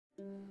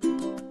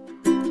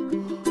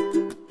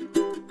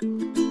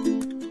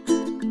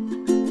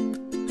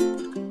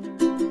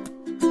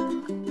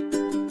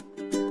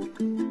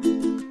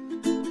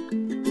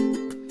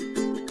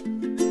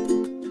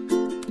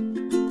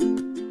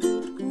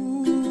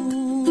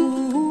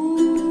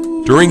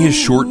During his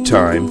short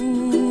time,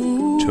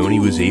 Tony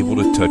was able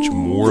to touch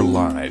more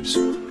lives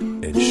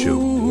and show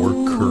more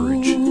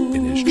courage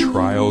in his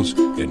trials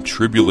and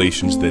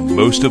tribulations than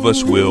most of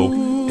us will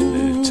in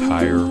an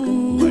entire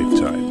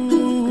lifetime.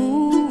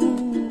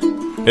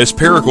 As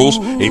Pericles,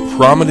 a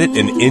prominent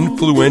and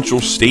influential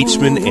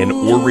statesman and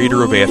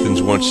orator of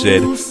Athens, once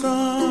said,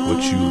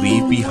 "What you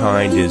leave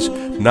behind is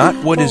not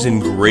what is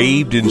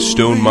engraved in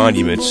stone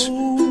monuments,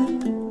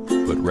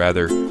 but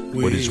rather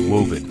what is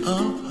woven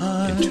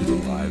into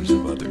the lives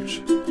of others."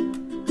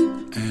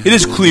 It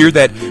is clear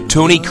that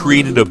Tony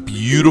created a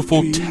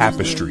beautiful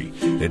tapestry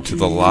into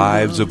the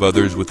lives of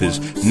others with his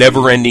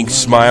never-ending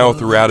smile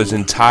throughout his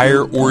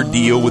entire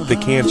ordeal with the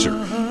cancer,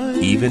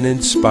 even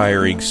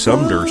inspiring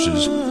some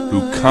nurses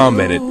who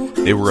commented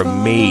they were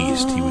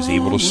amazed he was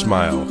able to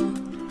smile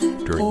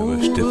during the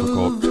most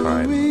difficult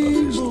time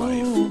of his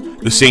life.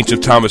 The Saints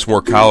of Thomas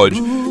More College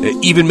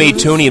even made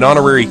Tony an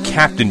honorary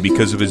captain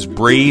because of his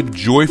brave,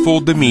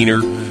 joyful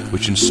demeanor,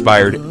 which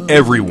inspired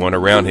everyone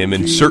around him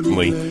and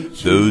certainly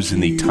those in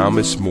the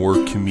Thomas More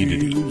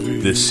community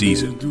this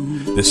season.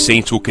 The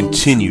Saints will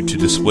continue to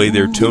display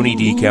their Tony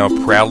decal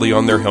proudly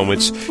on their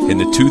helmets, and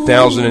the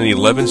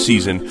 2011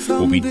 season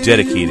will be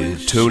dedicated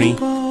to Tony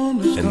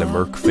and the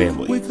Merk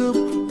family.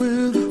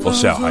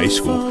 LaSalle High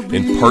School,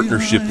 in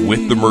partnership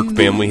with the Merk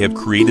family, have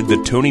created the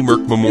Tony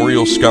Merk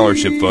Memorial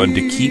Scholarship Fund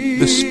to keep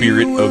the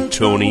spirit of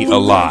Tony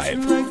alive.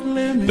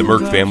 The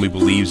Merk family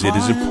believes it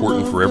is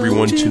important for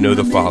everyone to know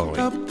the following.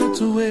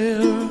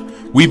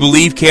 We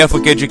believe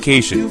Catholic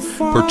education,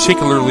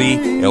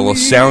 particularly a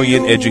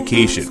LaSallian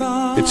education.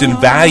 It's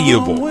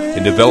invaluable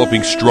in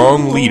developing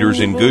strong leaders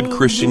and good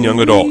Christian young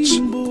adults.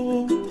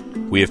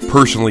 We have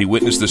personally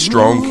witnessed the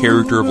strong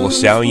character of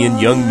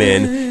LaSallian young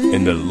men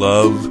and the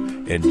love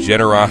and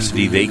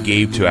generosity they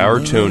gave to our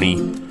Tony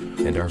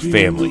and our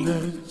family.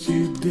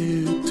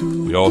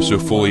 We also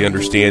fully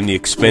understand the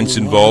expense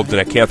involved in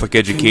a Catholic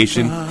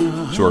education,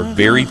 so are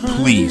very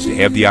pleased to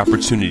have the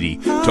opportunity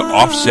to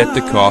offset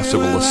the cost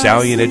of a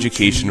LaSallian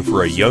education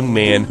for a young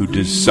man who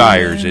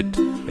desires it.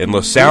 And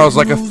LaSalle is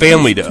like a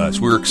family to us.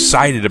 We're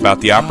excited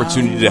about the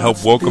opportunity to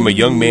help welcome a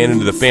young man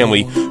into the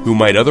family who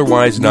might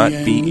otherwise not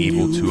be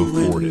able to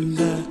afford it.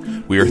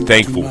 We are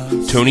thankful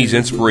Tony's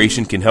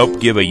inspiration can help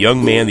give a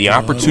young man the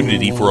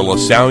opportunity for a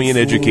LaSallian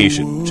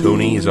education.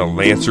 Tony is a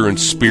Lancer in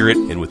spirit,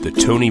 and with the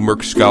Tony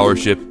Merk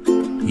Scholarship,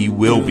 he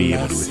will be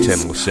able to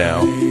attend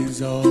LaSalle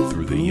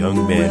through the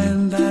young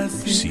men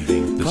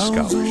receiving the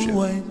scholarship.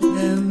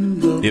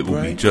 It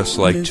will be just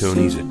like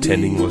Tony's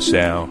attending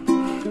LaSalle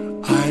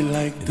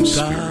in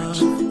spirit.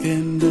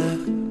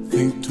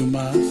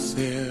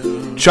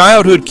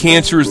 Childhood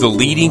cancer is the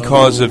leading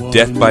cause of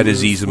death by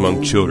disease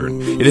among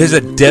children. It has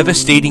a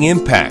devastating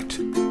impact.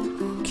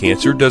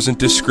 Cancer doesn't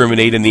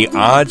discriminate, and the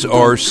odds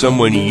are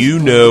someone you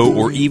know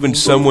or even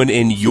someone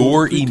in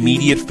your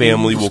immediate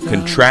family will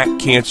contract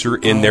cancer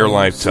in their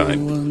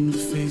lifetime.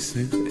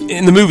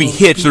 In the movie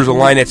Hitch, there's a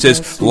line that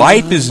says,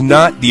 "Life is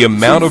not the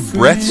amount of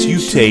breaths you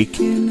take,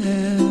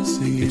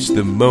 it's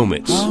the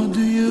moments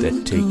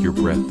that take your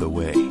breath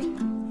away."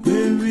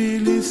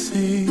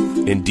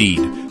 Indeed,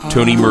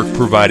 Tony Merk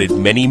provided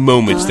many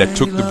moments that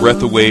took the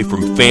breath away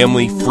from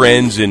family,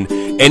 friends, and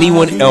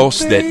anyone else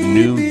that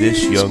knew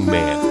this young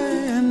man.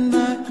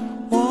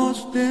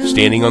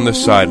 Standing on the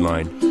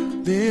sideline,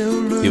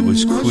 it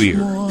was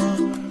clear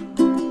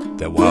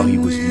that while he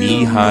was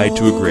knee-high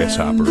to a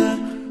grasshopper,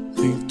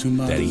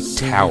 that he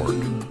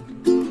towered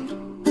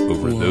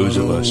over those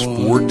of us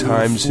 4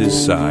 times his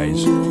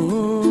size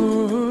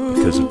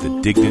because of the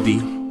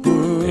dignity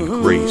and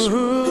grace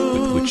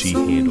with which he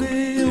handled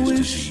his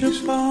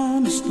disease.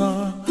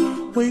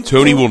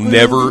 Tony will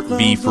never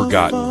be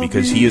forgotten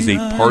because he is a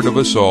part of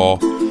us all,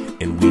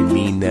 and we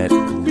mean that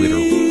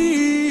literally.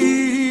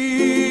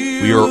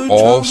 We are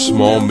all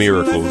small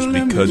miracles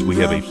because we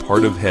have a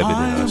part of heaven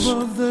in us,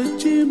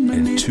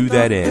 and to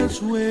that end,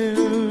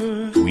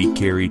 we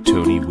carry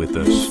Tony with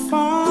us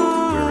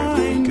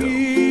wherever we go.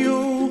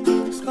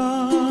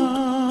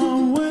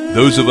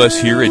 Those of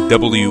us here at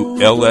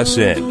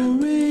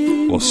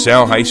WLSN,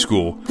 LaSalle High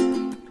School,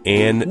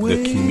 and the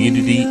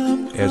community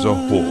as a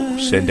whole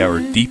send our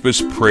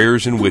deepest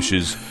prayers and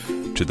wishes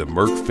to the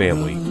Merk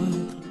family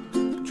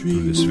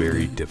through this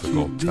very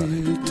difficult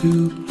time.